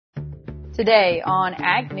Today on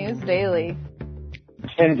Ag News Daily.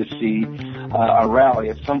 Tend to see a rally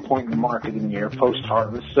at some point in the market in the year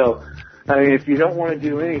post-harvest. So, I mean, if you don't want to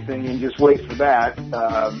do anything and just wait for that,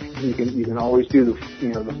 you can always do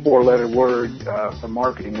the four-letter word for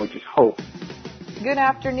marketing, which is hope. Good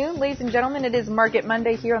afternoon, ladies and gentlemen. It is Market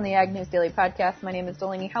Monday here on the Ag News Daily Podcast. My name is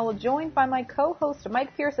Delaney Howell, joined by my co-host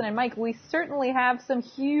Mike Pearson. And Mike, we certainly have some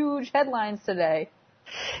huge headlines today.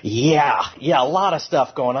 Yeah, a lot of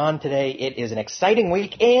stuff going on today. It is an exciting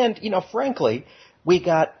week, and, frankly, we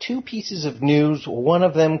got two pieces of news. One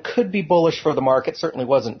of them could be bullish for the market. Certainly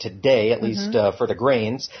wasn't today, at least for the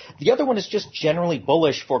grains. The other one is just generally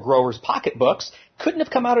bullish for growers' pocketbooks. Couldn't have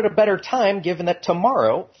come out at a better time, given that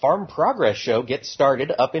tomorrow, Farm Progress Show gets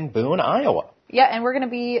started up in Boone, Iowa. Yeah, and we're going to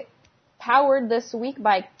be powered this week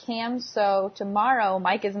by CAMSO tomorrow.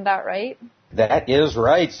 Mike, isn't that right? That is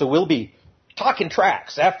right. So we'll be talking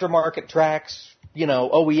tracks, aftermarket tracks,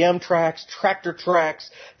 OEM tracks, tractor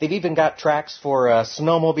tracks. They've even got tracks for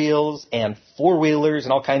snowmobiles and four-wheelers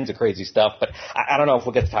and all kinds of crazy stuff. But I don't know if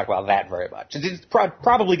we'll get to talk about that very much. It's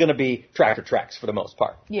probably going to be tractor tracks for the most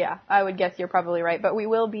part. Yeah, I would guess you're probably right. But we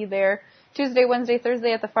will be there Tuesday, Wednesday,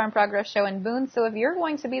 Thursday at the Farm Progress Show in Boone. So if you're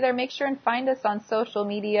going to be there, make sure and find us on social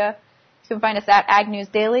media. You can find us at Ag News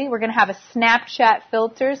Daily. We're going to have a Snapchat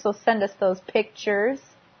filter, so send us those pictures.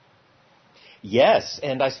 Yes,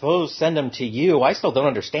 and I suppose send them to you. I still don't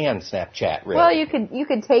understand Snapchat, really. Well, you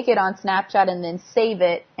could take it on Snapchat and then save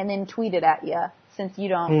it and then tweet it at you, since you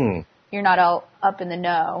don't, you're not all up in the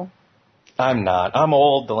know. I'm not. I'm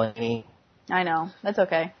old, Delaney. I know. That's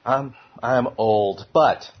okay. I'm old,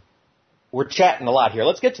 but we're chatting a lot here.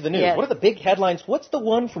 Let's get to the news. Yes. What are the big headlines? What's the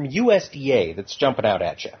one from USDA that's jumping out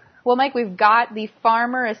at you? Well, Mike, we've got the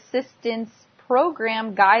Farmer Assistance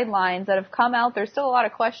Program guidelines that have come out. There's still a lot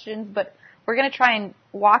of questions, but we're going to try and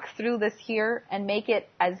walk through this here and make it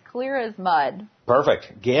as clear as mud.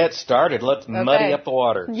 Perfect. Get started. Let's muddy up the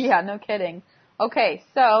waters. Yeah, no kidding. Okay,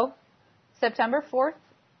 so September 4th,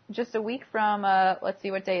 just a week from, let's see,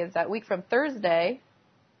 what day is that? Week from Thursday,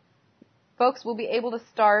 folks will be able to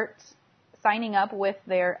start signing up with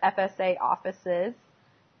their FSA offices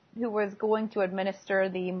who was going to administer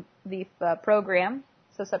the program.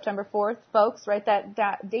 So September 4th, folks, write that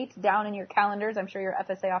date down in your calendars. I'm sure your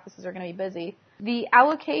FSA offices are going to be busy. The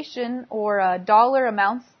allocation or dollar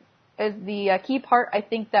amounts is the key part, I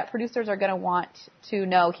think, that producers are going to want to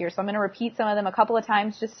know here. So I'm going to repeat some of them a couple of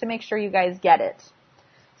times just to make sure you guys get it.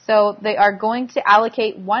 So they are going to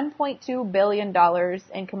allocate $1.2 billion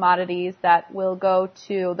in commodities that will go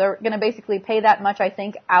to, they're going to basically pay that much, I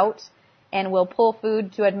think, out and will pull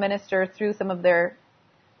food to administer through some of their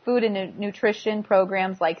food and nutrition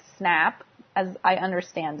programs like SNAP, as I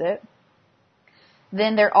understand it.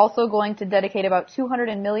 Then they're also going to dedicate about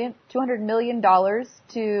 $200 million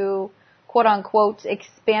to, quote unquote,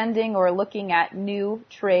 expanding or looking at new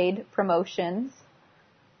trade promotions.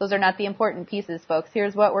 Those are not the important pieces, folks.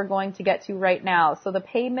 Here's what we're going to get to right now. So the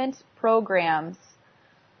payment programs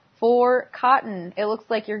for cotton, it looks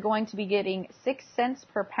like you're going to be getting 6 cents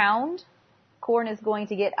per pound. Corn is going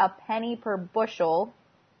to get a penny per bushel.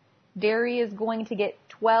 Dairy is going to get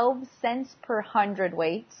 12 cents per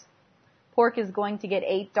hundredweight. Pork is going to get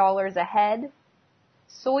 $8 a head.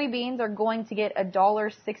 Soybeans are going to get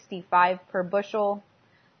 $1.65 per bushel.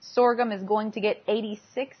 Sorghum is going to get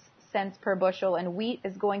 86 cents per bushel, and wheat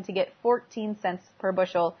is going to get 14 cents per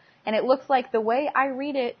bushel. And it looks like the way I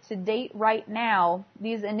read it to date right now,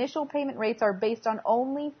 these initial payment rates are based on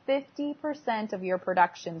only 50% of your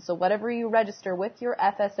production. So whatever you register with your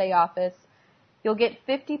FSA office, you'll get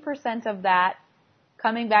 50% of that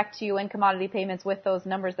coming back to you in commodity payments with those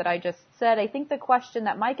numbers that I just said. I think the question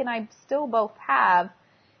that Mike and I still both have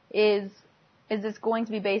is this going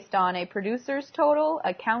to be based on a producer's total,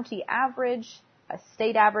 a county average, a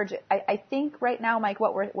state average? I think right now, Mike,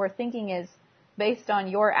 what we're thinking is based on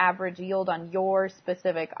your average yield on your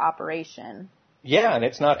specific operation. Yeah, and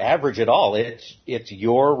it's not average at all. It's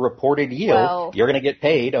your reported yield. Well, you're going to get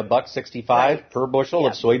paid $1.65 per bushel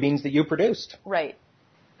of soybeans that you produced. Right.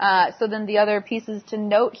 So then the other pieces to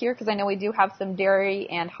note here, because I know we do have some dairy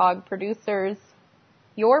and hog producers,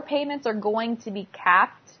 your payments are going to be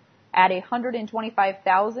capped at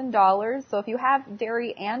 $125,000. So if you have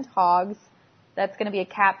dairy and hogs, that's going to be a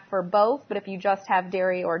cap for both. But if you just have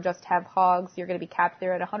dairy or just have hogs, you're going to be capped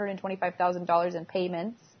there at $125,000 in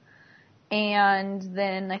payments. And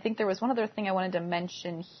then I think there was one other thing I wanted to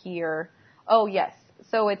mention here. Oh, yes.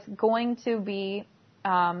 So it's going to be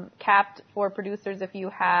capped for producers if you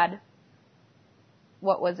had,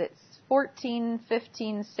 14,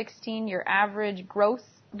 15, 16, your average gross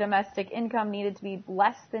domestic income needed to be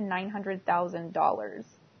less than $900,000.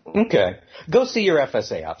 Okay. Go see your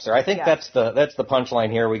FSA officer. I think that's the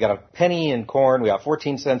punchline here. We got a penny in corn, we got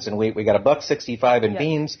 14 cents in wheat, we got $1.65 in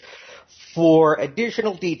beans. For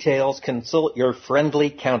additional details, consult your friendly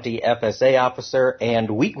county FSA officer, and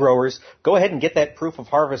wheat growers, go ahead and get that proof of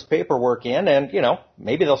harvest paperwork in, and,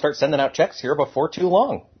 maybe they'll start sending out checks here before too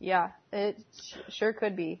long. Yeah, it sure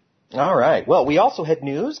could be. All right. Well, we also had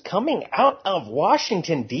news coming out of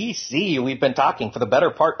Washington, D.C. We've been talking for the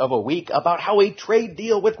better part of a week about how a trade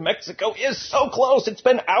deal with Mexico is so close. It's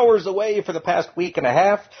been hours away for the past week and a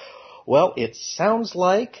half. Well, it sounds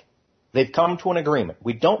like they've come to an agreement.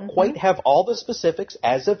 We don't quite have all the specifics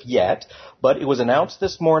as of yet, but it was announced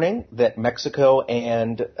this morning that Mexico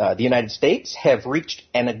and the United States have reached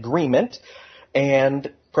an agreement,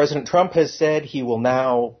 and President Trump has said he will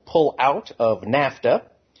now pull out of NAFTA.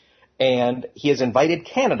 And he has invited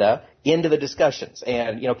Canada into the discussions.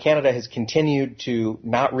 And, Canada has continued to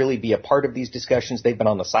not really be a part of these discussions. They've been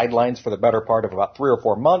on the sidelines for the better part of about 3 or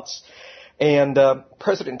 4 months. And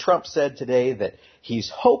President Trump said today that he's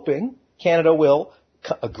hoping Canada will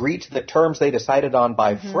agree to the terms they decided on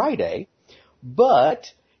by Friday. But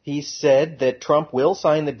he said that Trump will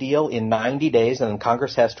sign the deal in 90 days and then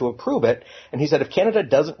Congress has to approve it. And he said if Canada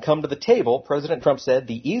doesn't come to the table, President Trump said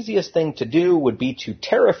the easiest thing to do would be to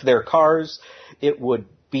tariff their cars. It would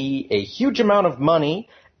be a huge amount of money,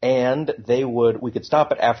 and we could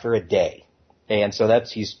stop it after a day. And so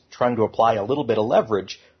he's trying to apply a little bit of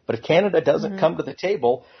leverage. But if Canada doesn't come to the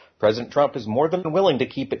table, President Trump is more than willing to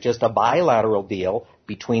keep it just a bilateral deal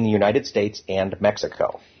between the United States and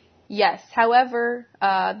Mexico. Yes. However,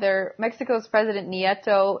 Mexico's President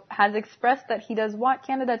Nieto has expressed that he does want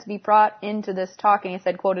Canada to be brought into this talk, and he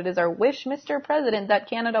said, quote, "It is our wish, Mr. President, that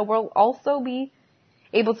Canada will also be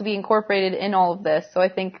able to be incorporated in all of this." So I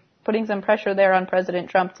think putting some pressure there on President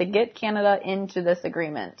Trump to get Canada into this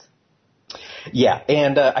agreement. Yeah,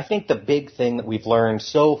 and I think the big thing that we've learned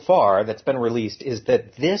so far that's been released is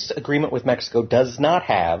that this agreement with Mexico does not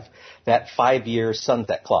have that 5-year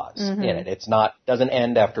sunset clause in it. It's doesn't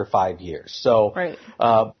end after 5 years. So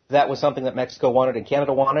that was something that Mexico wanted and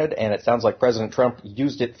Canada wanted, and it sounds like President Trump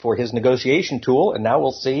used it for his negotiation tool, and now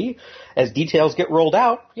we'll see, as details get rolled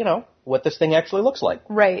out, what this thing actually looks like.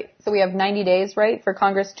 Right. So we have 90 days, right, for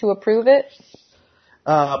Congress to approve it?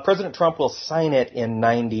 President Trump will sign it in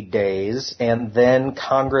 90 days, and then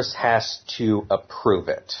Congress has to approve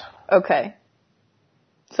it. Okay.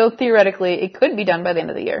 So theoretically, it could be done by the end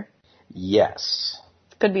of the year. Yes.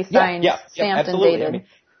 Could be signed, stamped, and dated. I mean,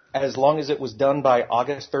 as long as it was done by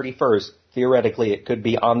August 31st, theoretically, it could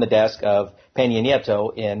be on the desk of Peña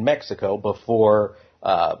Nieto in Mexico before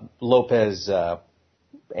Lopez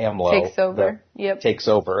AMLO takes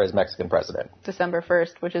over as Mexican president. December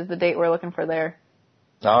 1st, which is the date we're looking for there.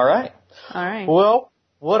 All right. All right. Well,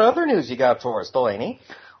 what other news you got for us, Delaney?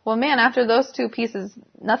 Well, man, after those two pieces,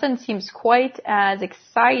 nothing seems quite as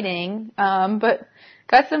exciting, but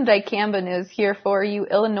got some dicamba news here for you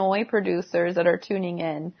Illinois producers that are tuning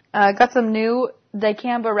in. Got some new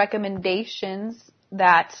dicamba recommendations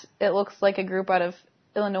that it looks like a group out of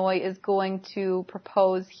Illinois is going to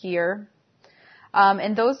propose here.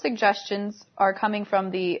 And those suggestions are coming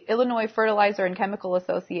from the Illinois Fertilizer and Chemical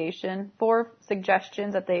Association. 4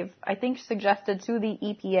 suggestions that they've, I think, suggested to the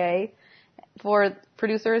EPA for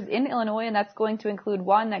producers in Illinois, and that's going to include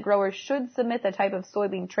 1, that growers should submit the type of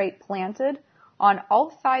soybean trait planted on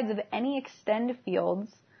all sides of any extend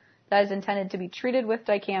fields that is intended to be treated with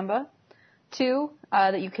dicamba. 2,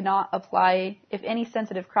 that you cannot apply if any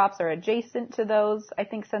sensitive crops are adjacent to those. I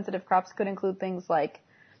think sensitive crops could include things like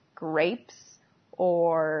grapes,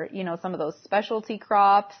 or, some of those specialty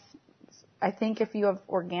crops. I think if you have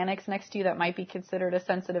organics next to you, that might be considered a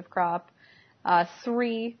sensitive crop.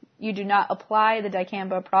 3, you do not apply the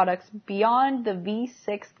dicamba products beyond the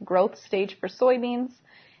V6 growth stage for soybeans,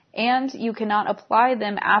 and you cannot apply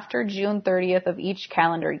them after June 30th of each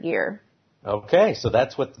calendar year. Okay, so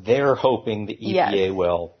that's what they're hoping the EPA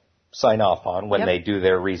will sign off on when they do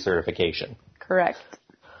their recertification. Correct.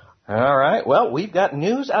 All right. Well, we've got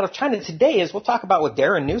news out of China today, as we'll talk about with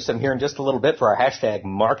Darren Newsom here in just a little bit for our hashtag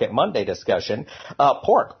Market Monday discussion.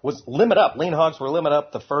 Pork was limit up. Lean hogs were limit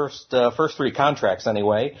up the first 3 contracts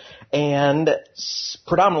anyway, and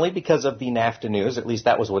predominantly because of the NAFTA news. At least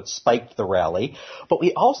that was what spiked the rally. But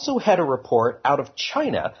we also had a report out of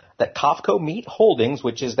China that COFCO Meat Holdings,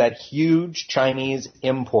 which is that huge Chinese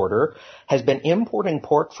importer, has been importing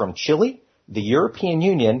pork from Chile, the European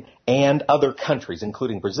Union, and other countries,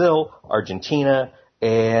 including Brazil, Argentina,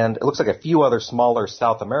 and it looks like a few other smaller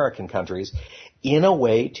South American countries, in a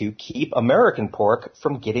way to keep American pork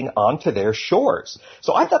from getting onto their shores.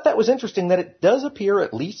 So I thought that was interesting that it does appear,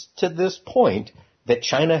 at least to this point, that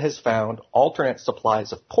China has found alternate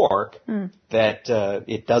supplies of pork that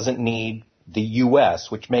it doesn't need the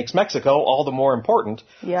U.S., which makes Mexico all the more important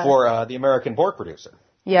for the American pork producer.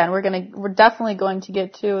 Yeah, and we're definitely going to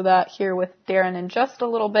get to that here with Darren in just a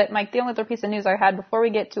little bit. Mike, the only other piece of news I had before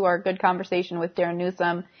we get to our good conversation with Darren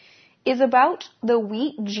Newsom is about the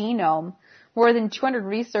wheat genome. More than 200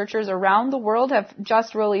 researchers around the world have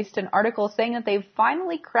just released an article saying that they've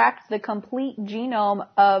finally cracked the complete genome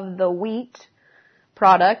of the wheat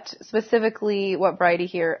product, specifically what variety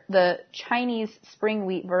here? The Chinese spring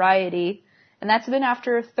wheat variety. And that's been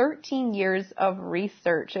after 13 years of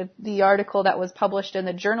research. The article that was published in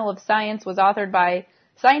the Journal of Science was authored by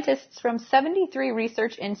scientists from 73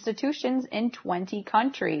 research institutions in 20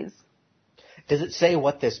 countries. Does it say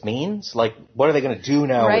what this means? Like, what are they going to do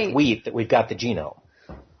now with wheat that we've got the genome?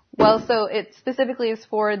 Well, so it specifically is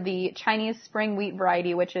for the Chinese spring wheat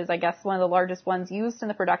variety, which is, I guess, one of the largest ones used in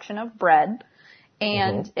the production of bread.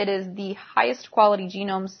 And it is the highest quality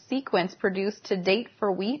genome sequence produced to date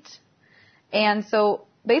for wheat. And so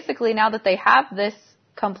basically now that they have this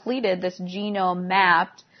completed, this genome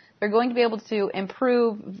mapped, they're going to be able to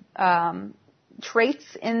improve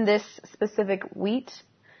traits in this specific wheat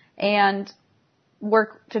and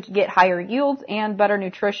work to get higher yields and better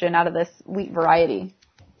nutrition out of this wheat variety.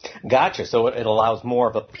 Gotcha. So it allows more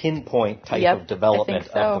of a pinpoint type of development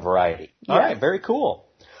of the variety. All right. Very cool.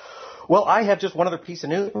 Well, I have just one other piece of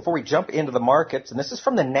news before we jump into the markets, and this is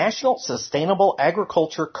from the National Sustainable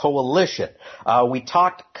Agriculture Coalition. We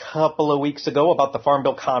talked a couple of weeks ago about the Farm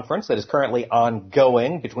Bill conference that is currently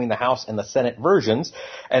ongoing between the House and the Senate versions,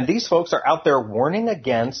 and these folks are out there warning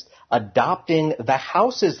against adopting the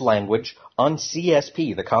House's language on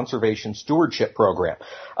CSP, the Conservation Stewardship Program.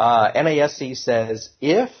 NASC says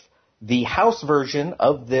if the House version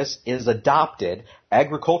of this is adopted,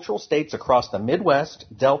 agricultural states across the Midwest,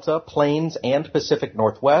 Delta, Plains, and Pacific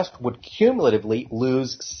Northwest would cumulatively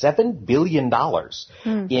lose $7 billion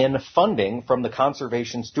in funding from the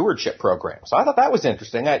Conservation Stewardship Program. So I thought that was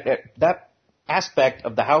interesting. That aspect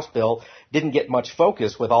of the House bill didn't get much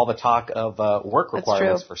focus with all the talk of work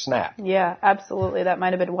requirements for SNAP. Yeah, absolutely. That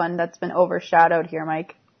might have been one that's been overshadowed here,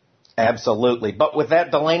 Mike. Absolutely. But with that,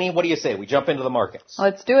 Delaney, what do you say? We jump into the markets.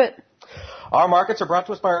 Let's do it. Our markets are brought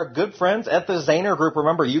to us by our good friends at the Zaner Group.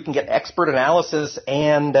 Remember, you can get expert analysis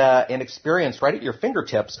and experience right at your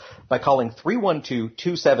fingertips by calling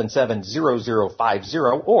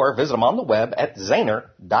 312-277-0050 or visit them on the web at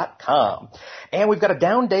Zaner.com. And we've got a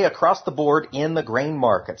down day across the board in the grain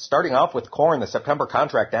market. Starting off with corn, the September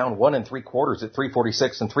contract down 1 3/4 at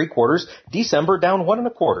 346 3/4. December down 1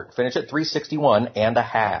 1/4, finish at 361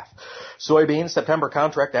 1/2. Soybeans, September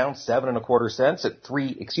contract down 7 1/4 cents at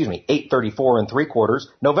 834 3/4.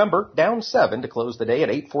 November down 7 to close the day at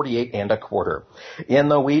 848 1/4. In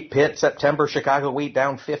the wheat pit, September Chicago wheat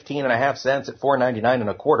down 15.5 cents at 499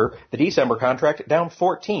 1/4. The December contract down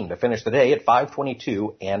 14 to finish the day at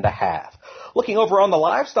 522 1/2. Looking over on the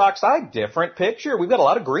livestock side, different picture. We've got a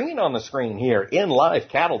lot of green on the screen here. In live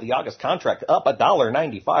cattle, the August contract up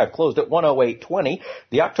 $1.95, closed at 108.20.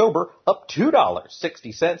 The October up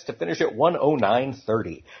 $2.60 to finish at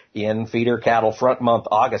 109.30. In feeder cattle, front month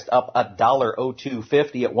August up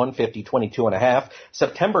 $1.0250 at 150.22 1/2.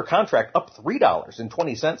 September contract up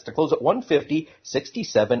 $3.20 to close at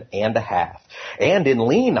 150.67 1/2. And in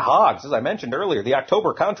lean hogs, as I mentioned earlier, the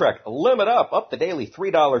October contract limit up the daily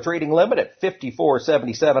 $3 trading limit at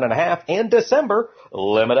 54.77 1/2, and December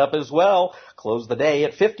limit up as well. Close the day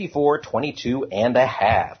at 54.22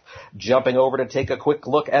 1/2. Jumping over to take a quick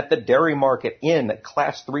look at the dairy market in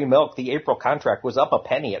Class 3 milk, the April contract was up a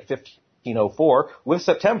penny at 15.04, with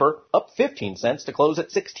September up 15 cents to close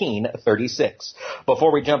at 16.36.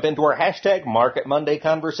 Before we jump into our hashtag Market Monday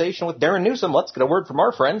conversation with Darren Newsom, let's get a word from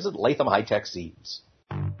our friends at Latham High-Tech Seeds.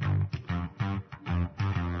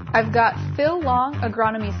 I've got Phil Long,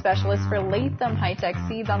 agronomy specialist for Latham High-Tech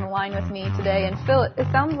Seeds, on the line with me today. And Phil, it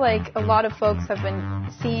sounds like a lot of folks have been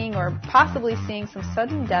seeing or possibly seeing some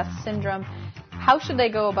sudden death syndrome. How should they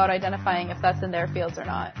go about identifying if that's in their fields or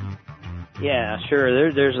not? Yeah,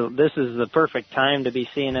 sure. This is the perfect time to be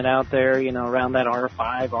seeing it out there. You know, around that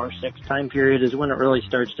R5, R6 time period is when it really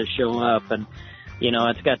starts to show up. And, you know,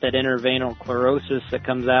 it's got that interveinal chlorosis that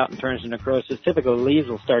comes out and turns into necrosis. Typically, leaves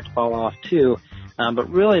will start to fall off too. But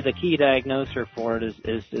really the key diagnoser for it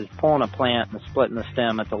is pulling a plant and splitting the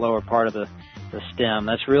stem at the lower part of the stem.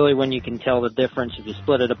 That's really when you can tell the difference. If you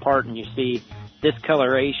split it apart and you see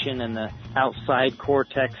discoloration in the outside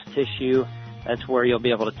cortex tissue, that's where you'll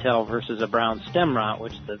be able to tell, versus a brown stem rot,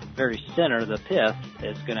 which the very center, the pith,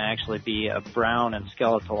 is going to actually be a brown and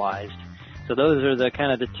skeletalized. So those are the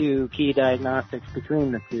kind of the two key diagnostics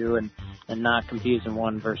between the two. And and not confusing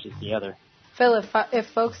one versus the other. Phil, if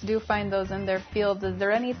folks do find those in their fields, is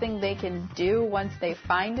there anything they can do once they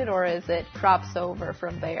find it, or is it crops over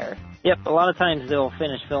from there? Yep, a lot of times they'll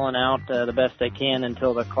finish filling out the best they can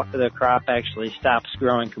until the crop actually stops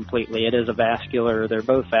growing completely. It is they're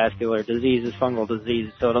both vascular diseases, fungal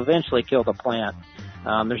diseases, so it'll eventually kill the plant.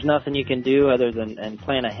 There's nothing you can do other than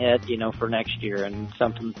plan ahead, for next year, and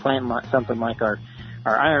plant something like our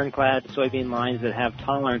ironclad soybean lines that have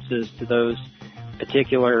tolerances to those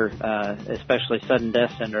particular, especially sudden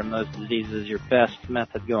death syndrome, those diseases, your best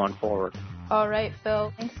method going forward. All right,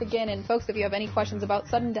 Phil. Thanks again. And folks, if you have any questions about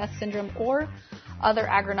sudden death syndrome or other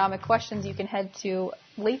agronomic questions, you can head to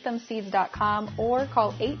lathamseeds.com or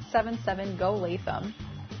call 877-GO-LATHAM.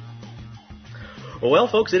 Well,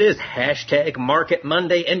 folks, it is #Market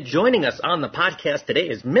Monday, and joining us on the podcast today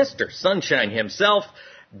is Mr. Sunshine himself,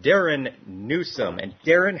 Darren Newsom. And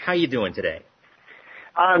Darren, how you doing today?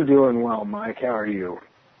 I'm doing well, Mike. How are you?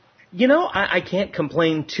 I can't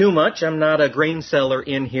complain too much. I'm not a grain seller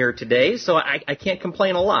in here today, so I can't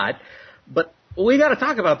complain a lot. But we got to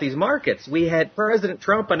talk about these markets. We had President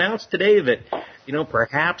Trump announce today that,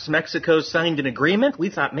 perhaps Mexico signed an agreement. We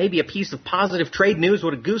thought maybe a piece of positive trade news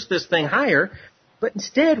would have goosed this thing higher. But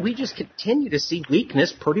instead, we just continue to see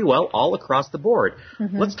weakness pretty well all across the board.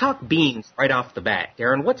 Mm-hmm. Let's talk beans right off the bat.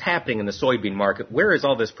 Darren, what's happening in the soybean market? Where is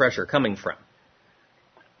all this pressure coming from?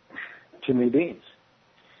 Too many beans.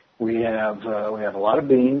 We have a lot of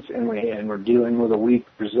beans, and we're dealing with a weak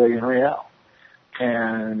Brazilian real.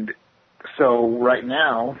 And so right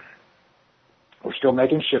now, we're still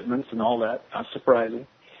making shipments and all that. Not surprising.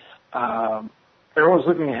 Everyone's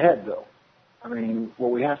looking ahead, though. I mean,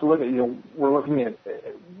 what we have to look at, we're looking at,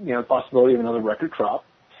 the possibility of another record crop.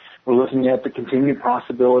 We're looking at the continued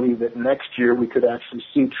possibility that next year we could actually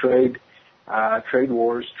see trade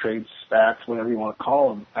wars, trade spats, whatever you want to call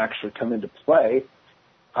them, actually come into play.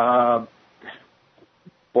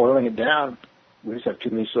 Boiling it down, we just have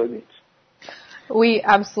too many soybeans. We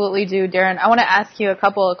absolutely do, Darren. I want to ask you a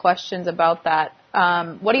couple of questions about that.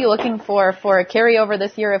 What are you looking for a carryover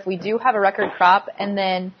this year if we do have a record crop? And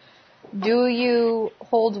then do you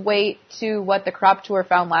hold weight to what the crop tour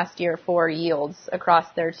found last year for yields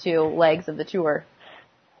across their two legs of the tour?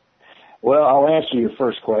 Well, I'll answer your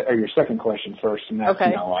your second question first, and that's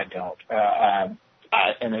okay. No, I don't.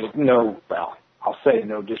 And there's I'll say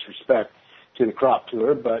no disrespect to the crop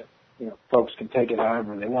tour, but folks can take it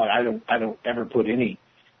however they want. I don't ever put any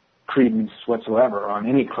credence whatsoever on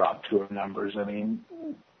any crop tour numbers. I mean,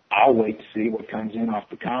 I'll wait to see what comes in off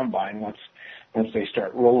the combine once they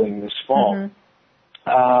start rolling this fall.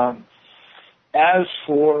 Mm-hmm. As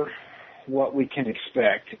for what we can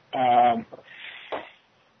expect, I'm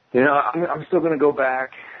still going to go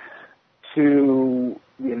back to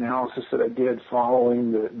the analysis that I did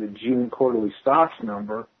following the June quarterly stocks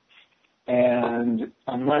number. And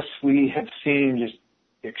unless we have seen just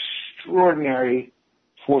extraordinary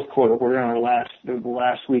fourth quarter, we're in the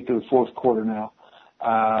last week of the fourth quarter now,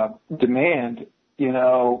 demand,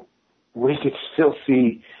 we could still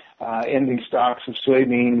see ending stocks of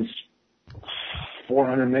soybeans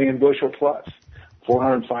 400 million bushel plus.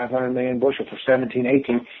 400, 500 million bushel for 17,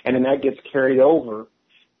 18, and then that gets carried over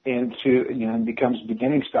into, and becomes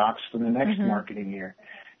beginning stocks for the next mm-hmm. marketing year.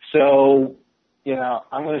 So,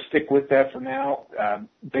 I'm going to stick with that for now.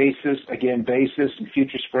 Basis and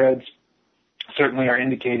future spreads certainly are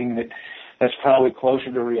indicating that that's probably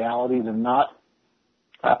closer to reality than not.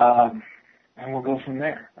 And we'll go from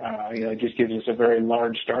there. It just gives us a very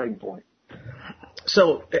large starting point.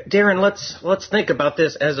 So, Darren, let's think about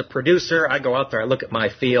this as a producer. I go out there, I look at my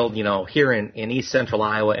field, here in East Central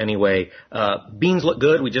Iowa anyway. Beans look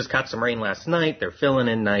good. We just got some rain last night. They're filling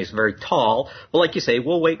in nice, very tall. But like you say,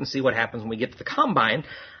 we'll wait and see what happens when we get to the combine.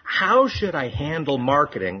 How should I handle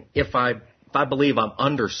marketing if I believe I'm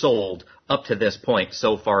undersold up to this point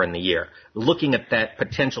so far in the year? Looking at that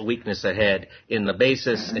potential weakness ahead in the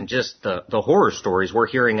basis and just the horror stories we're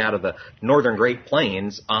hearing out of the northern Great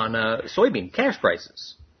Plains on soybean cash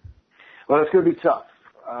prices. Well, it's going to be tough.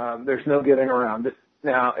 There's no getting around it.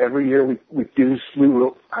 Now, every year we shouldn't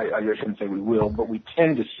say we will, but we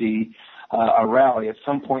tend to see a rally at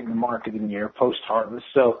some point in the marketing year post-harvest.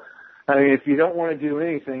 So, I mean, if you don't want to do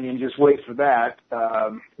anything and just wait for that,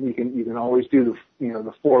 you can always do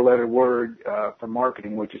the four-letter word for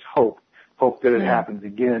marketing, which is hope. Hope that it happens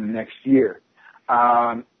again next year.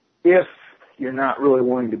 If you're not really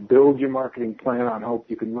willing to build your marketing plan on hope,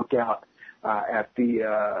 you can look out at the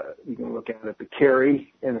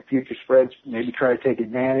carry and the future spreads. Maybe try to take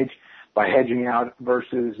advantage by hedging out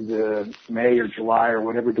versus the May or July or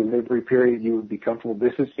whatever delivery period you would be comfortable.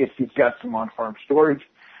 This is if you've got some on-farm storage.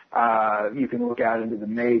 You can look out into the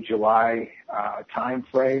May, July time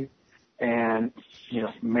frame and,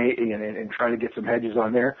 and try to get some hedges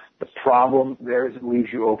on there. The problem there is it leaves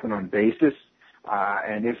you open on basis.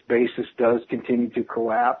 And if basis does continue to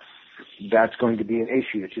collapse, that's going to be an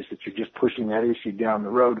issue. It's just that you're just pushing that issue down the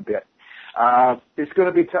road a bit. It's going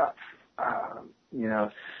to be tough.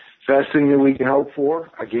 Best thing that we can hope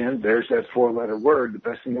for, again, there's that 4-letter word. The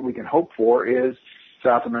best thing that we can hope for is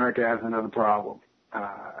South America has another problem.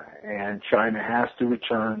 And China has to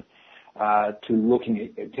return to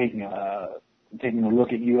looking at taking a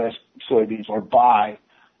look at U.S. soybeans or buy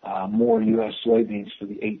more U.S. soybeans for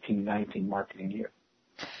the 18-19 marketing year.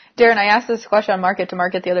 Darren, I asked this question on Market to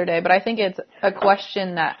Market the other day, but I think it's a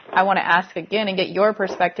question that I want to ask again and get your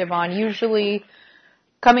perspective on. Usually,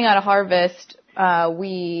 coming out of harvest,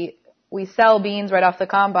 we sell beans right off the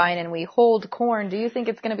combine and we hold corn. Do you think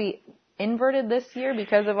it's going to be inverted this year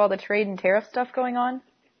because of all the trade and tariff stuff going on?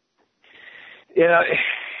 Yeah,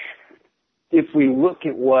 if we look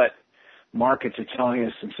at what markets are telling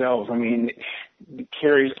us themselves, I mean, the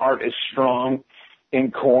carries aren't as strong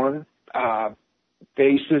in corn.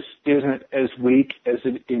 Basis isn't as weak as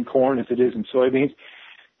in corn as it is in soybeans.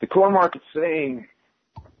 The corn market's saying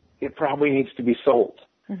it probably needs to be sold.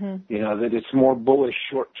 Mm-hmm. That it's more bullish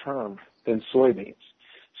short term than soybeans.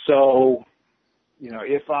 So,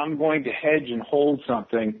 if I'm going to hedge and hold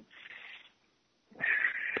something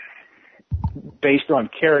based on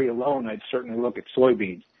carry alone, I'd certainly look at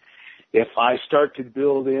soybeans. If I start to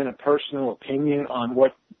build in a personal opinion on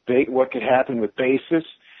what could happen with basis,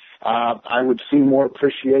 I would see more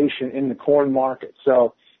appreciation in the corn market.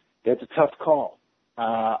 So it's a tough call.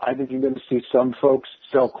 I think you're going to see some folks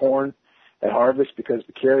sell corn at harvest because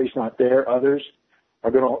the carry's not there. Others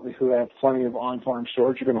are who have plenty of on-farm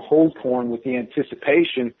storage, are going to hold corn with the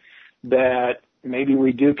anticipation that maybe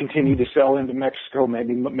we do continue to sell into Mexico.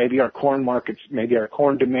 Maybe our corn markets, maybe our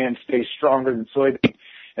corn demand stays stronger than soybean,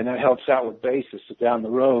 and that helps out with basis. So down the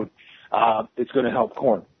road, it's going to help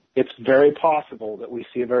corn. It's very possible that we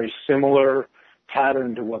see a very similar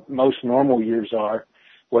pattern to what most normal years are,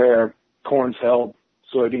 where corn's held,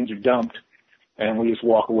 soybeans are dumped, and we just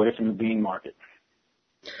walk away from the bean market.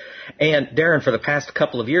 And Darren, for the past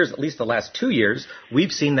couple of years, at least the last 2 years,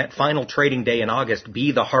 we've seen that final trading day in August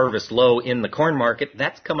be the harvest low in the corn market.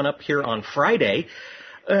 That's coming up here on Friday.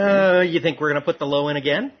 You think we're going to put the low in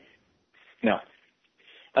again? No.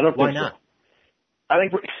 I don't think so. Why not? I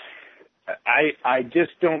think I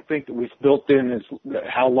just don't think that we've built in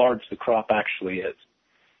how large the crop actually is.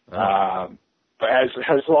 But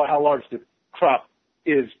how large the crop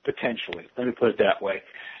is potentially. Let me put it that way.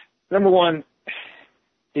 Number one,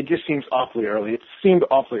 it just seems awfully early. It seemed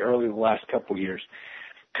awfully early the last couple of years.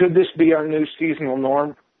 Could this be our new seasonal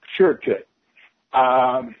norm? Sure it could.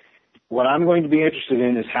 What I'm going to be interested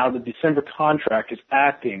in is how the December contract is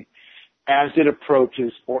acting as it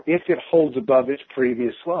approaches, or if it holds above its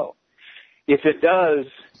previous low. If it does,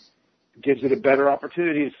 gives it a better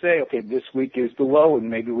opportunity to say, okay, this week is the low and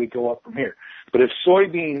maybe we go up from here. But if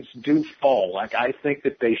soybeans do fall, like I think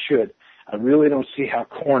that they should, I really don't see how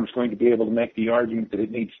corn's going to be able to make the argument that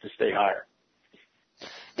it needs to stay higher.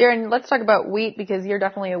 Darren, let's talk about wheat because you're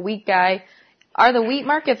definitely a wheat guy. Are the wheat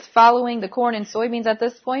markets following the corn and soybeans at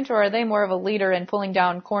this point, or are they more of a leader in pulling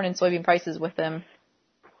down corn and soybean prices with them?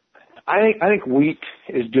 I think wheat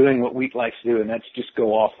is doing what wheat likes to do, and that's just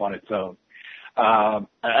go off on its own.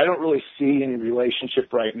 I don't really see any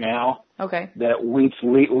relationship right now that wheat's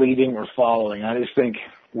leading or following. I just think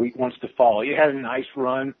wheat wants to follow. You had a nice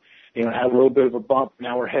run, had a little bit of a bump.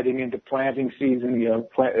 Now we're heading into planting season,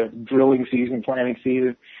 drilling season, planting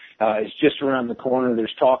season. It's just around the corner.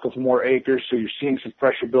 There's talk of more acres, so you're seeing some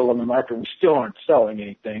pressure build on the market. We still aren't selling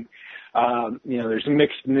anything. There's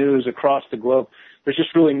mixed news across the globe. There's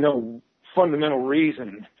just really no fundamental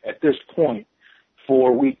reason at this point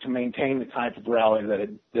for wheat to maintain the type of rally that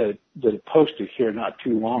it posted here not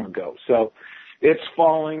too long ago. So it's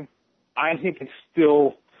falling. I think it's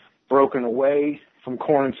still broken away from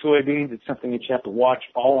corn and soybeans. It's something that you have to watch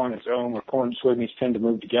all on its own, where corn and soybeans tend to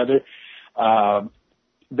move together.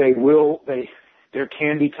 There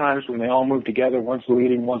can be times when they all move together, one's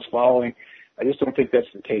leading, one's following. I just don't think that's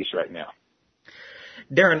the case right now.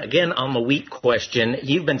 Darren, again, on the wheat question,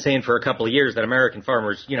 you've been saying for a couple of years that American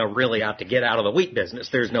farmers, really ought to get out of the wheat business.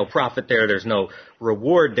 There's no profit there. There's no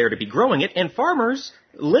reward there to be growing it. And farmers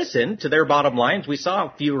listen to their bottom lines. We saw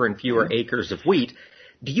fewer and fewer acres of wheat.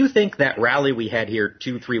 Do you think that rally we had here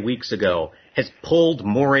 2-3 weeks ago has pulled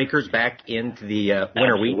more acres back into the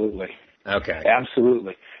winter wheat? Absolutely. Okay.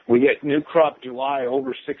 Absolutely. We get new crop July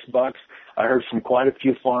over $6. I heard from quite a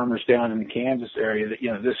few farmers down in the Kansas area that,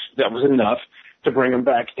 that was enough. to bring them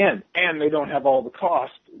back in. And they don't have all the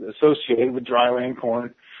costs associated with dryland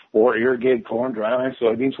corn or irrigated corn, dryland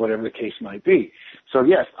soybeans, whatever the case might be. So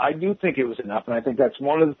yes, I do think it was enough, and I think that's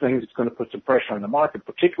one of the things that's going to put some pressure on the market,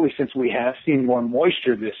 particularly since we have seen more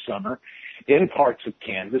moisture this summer in parts of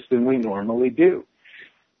Kansas than we normally do.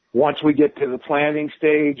 Once we get to the planting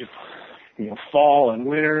stage, fall and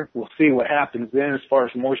winter, we'll see what happens then as far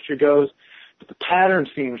as moisture goes. But the pattern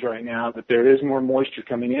seems right now that there is more moisture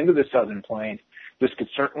coming into the southern plains. This could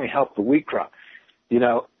certainly help the wheat crop.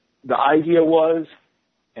 The idea was,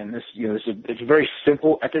 and it's a very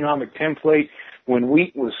simple economic template. When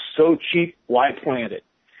wheat was so cheap, why plant it?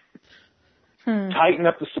 Tighten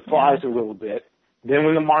up the supplies a little bit. Then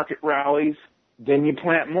when the market rallies, then you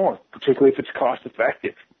plant more, particularly if it's cost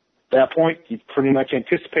effective. At that point, you're pretty much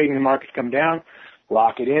anticipating the market to come down,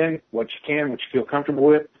 lock it in, what you can, what you feel comfortable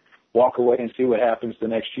with, walk away and see what happens the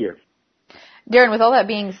next year. Darren, with all that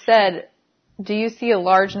being said, do you see a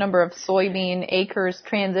large number of soybean acres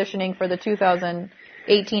transitioning for the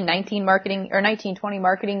 2018-19 marketing or 19-20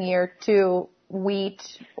 marketing year to wheat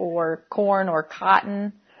or corn or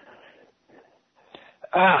cotton?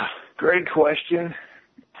 Great question.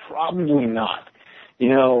 Probably not.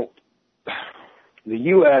 The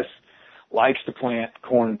U.S. likes to plant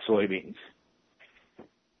corn and soybeans.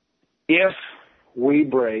 If we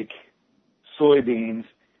break soybeans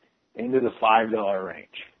into the $5 range,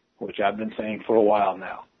 which I've been saying for a while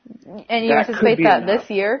now. And you anticipate that this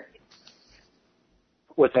year?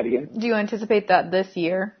 What's that again? Do you anticipate that this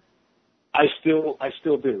year? I still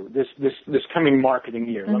do. This coming marketing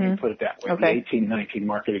year, let me put it that way, okay. The 18-19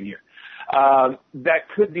 marketing year. That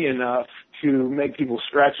could be enough to make people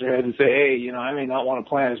scratch their head and say, hey, I may not want to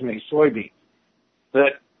plant as many soybeans.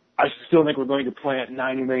 But I still think we're going to plant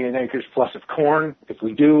 90 million acres plus of corn. If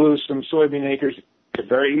we do lose some soybean acres, it could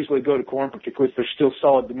very easily go to corn, particularly if there's still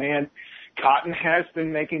solid demand. Cotton has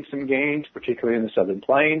been making some gains, particularly in the southern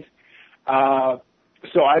plains.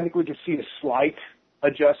 So I think we could see a slight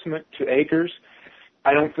adjustment to acres.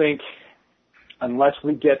 I don't think, unless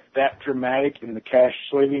we get that dramatic in the cash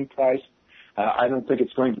soybean price, I don't think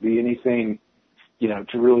it's going to be anything,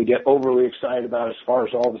 to really get overly excited about as far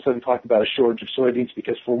as all of a sudden talk about a shortage of soybeans,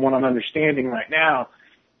 because from what I'm understanding right now,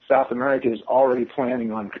 South America is already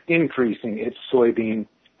planning on increasing its soybean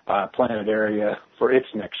planted area for its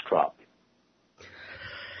next crop.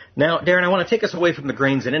 Now, Darren, I want to take us away from the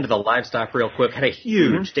grains and into the livestock real quick. Had a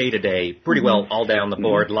huge day today, pretty well all down the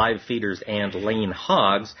board, live feeders and lean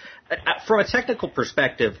hogs. From a technical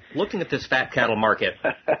perspective, looking at this fat cattle market,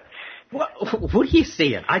 what are you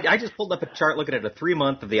seeing? I just pulled up a chart looking at a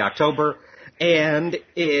 3-month of the October, and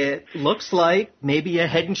it looks like maybe a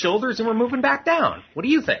head and shoulders and we're moving back down. What do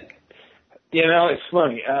you think? It's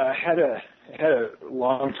funny. I had a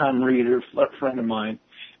longtime reader, friend of mine,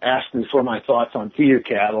 asked me for my thoughts on feeder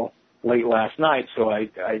cattle late last night. So I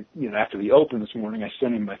after the open this morning, I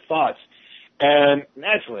sent him my thoughts. And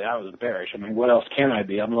naturally, I was bearish. I mean, what else can I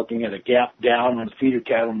be? I'm looking at a gap down on the feeder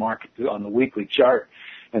cattle market on the weekly chart.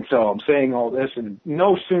 And so I'm saying all this, and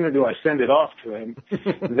no sooner do I send it off to him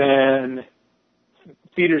than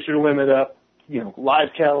feeders are limit up, live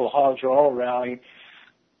cattle, hogs are all rallying.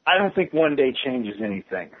 I don't think one day changes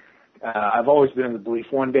anything. I've always been in the belief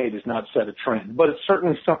one day does not set a trend, but it's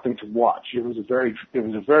certainly something to watch. It was a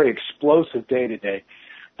very explosive day today,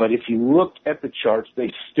 but if you look at the charts,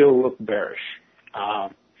 they still look bearish.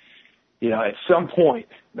 At some point,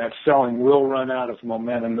 that selling will run out of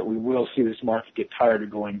momentum, that we will see this market get tired of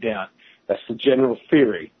going down. That's the general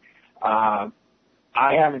theory. I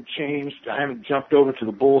haven't changed. I haven't jumped over to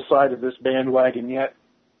the bull side of this bandwagon yet.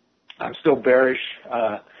 I'm still bearish,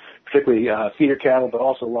 particularly feeder cattle, but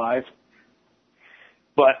also live.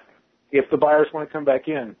 But if the buyers want to come back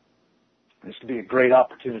in, this could be a great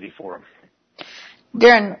opportunity for them.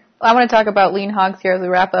 Darren, I want to talk about lean hogs here as we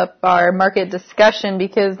wrap up our market discussion,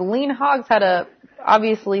 because lean hogs had a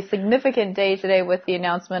obviously significant day today with the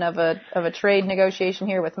announcement of a trade negotiation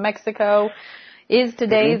here with Mexico. Is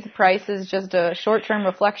today's prices just a short-term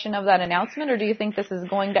reflection of that announcement, or do you think this is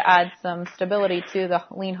going to add some stability to the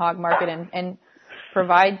lean hog market and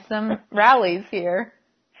provide some rallies here?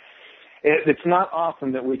 It's not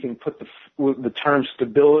often that we can put the term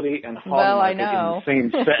stability and hog market in the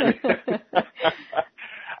same sentence.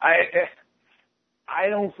 I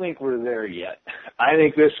don't think we're there yet. I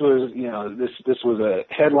think this was, this was a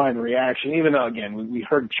headline reaction, even though, again, we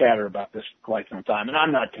heard chatter about this for quite some time, and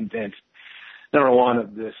I'm not convinced, number one,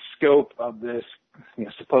 of the scope of this,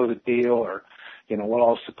 supposed deal, or, what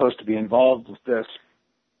all is supposed to be involved with this.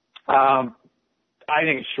 I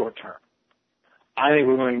think it's short term. I think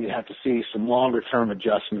we're going to have to see some longer term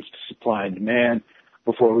adjustments to supply and demand.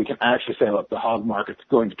 before we can actually say, look, the hog market's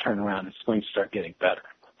going to turn around. It's going to start getting better.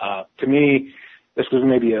 To me, this was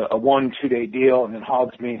maybe a 1-2 day deal, and then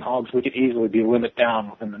hogs being hogs, we could easily be limit down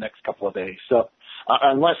within the next couple of days. So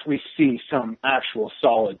unless we see some actual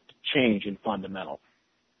solid change in fundamental.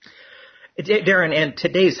 Darren, and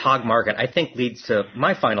today's hog market, I think, leads to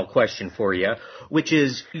my final question for you, which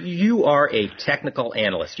is you are a technical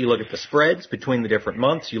analyst. You look at the spreads between the different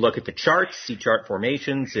months. You look at the charts, see chart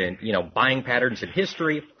formations and, buying patterns in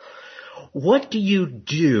history. What do you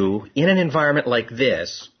do in an environment like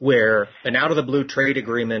this where an out-of-the-blue trade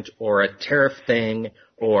agreement or a tariff thing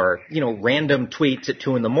or, random tweets at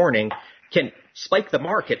 2 a.m. can spike the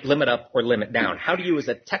market, limit up or limit down? How do you as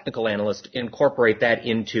a technical analyst incorporate that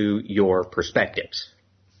into your perspectives?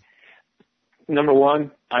 Number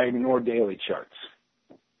one, I ignore daily charts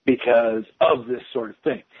because of this sort of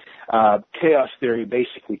thing. Chaos theory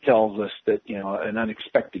basically tells us that, an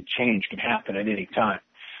unexpected change can happen at any time.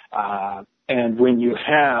 And when you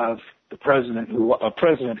have a president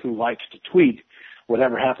who likes to tweet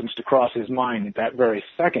whatever happens to cross his mind at that very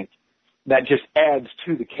second, that just adds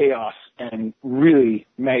to the chaos and really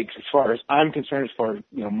makes, as far as I'm concerned, as far as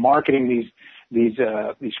marketing these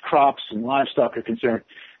crops and livestock are concerned,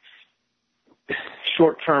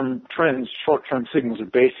 short-term trends, short-term signals are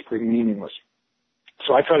basically meaningless.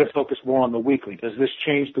 So I try to focus more on the weekly. Does this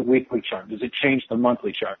change the weekly chart? Does it change the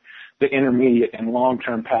monthly chart, the intermediate and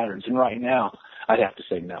long-term patterns? And right now, I'd have to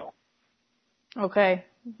say no. Okay.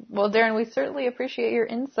 Well, Darren, we certainly appreciate your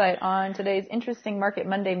insight on today's interesting Market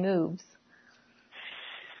Monday moves.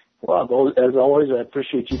 Well, as always, I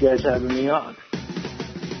appreciate you guys having me on.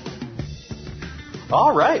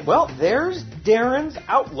 All right. Well, there's Darren's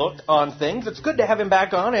outlook on things. It's good to have him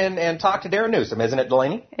back on and talk to Darren Newsom, isn't it,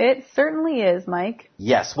 Delaney? It certainly is, Mike.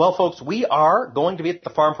 Yes. Well, folks, we are going to be at the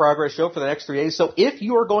Farm Progress Show for the next 3 days. So if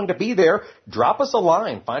you are going to be there, drop us a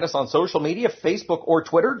line. Find us on social media, Facebook or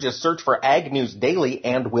Twitter. Just search for Ag News Daily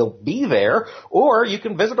and we'll be there. Or you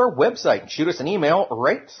can visit our website and shoot us an email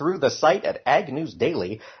right through the site at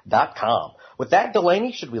agnewsdaily.com. With that,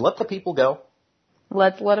 Delaney, should we let the people go?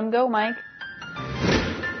 Let's let them go, Mike.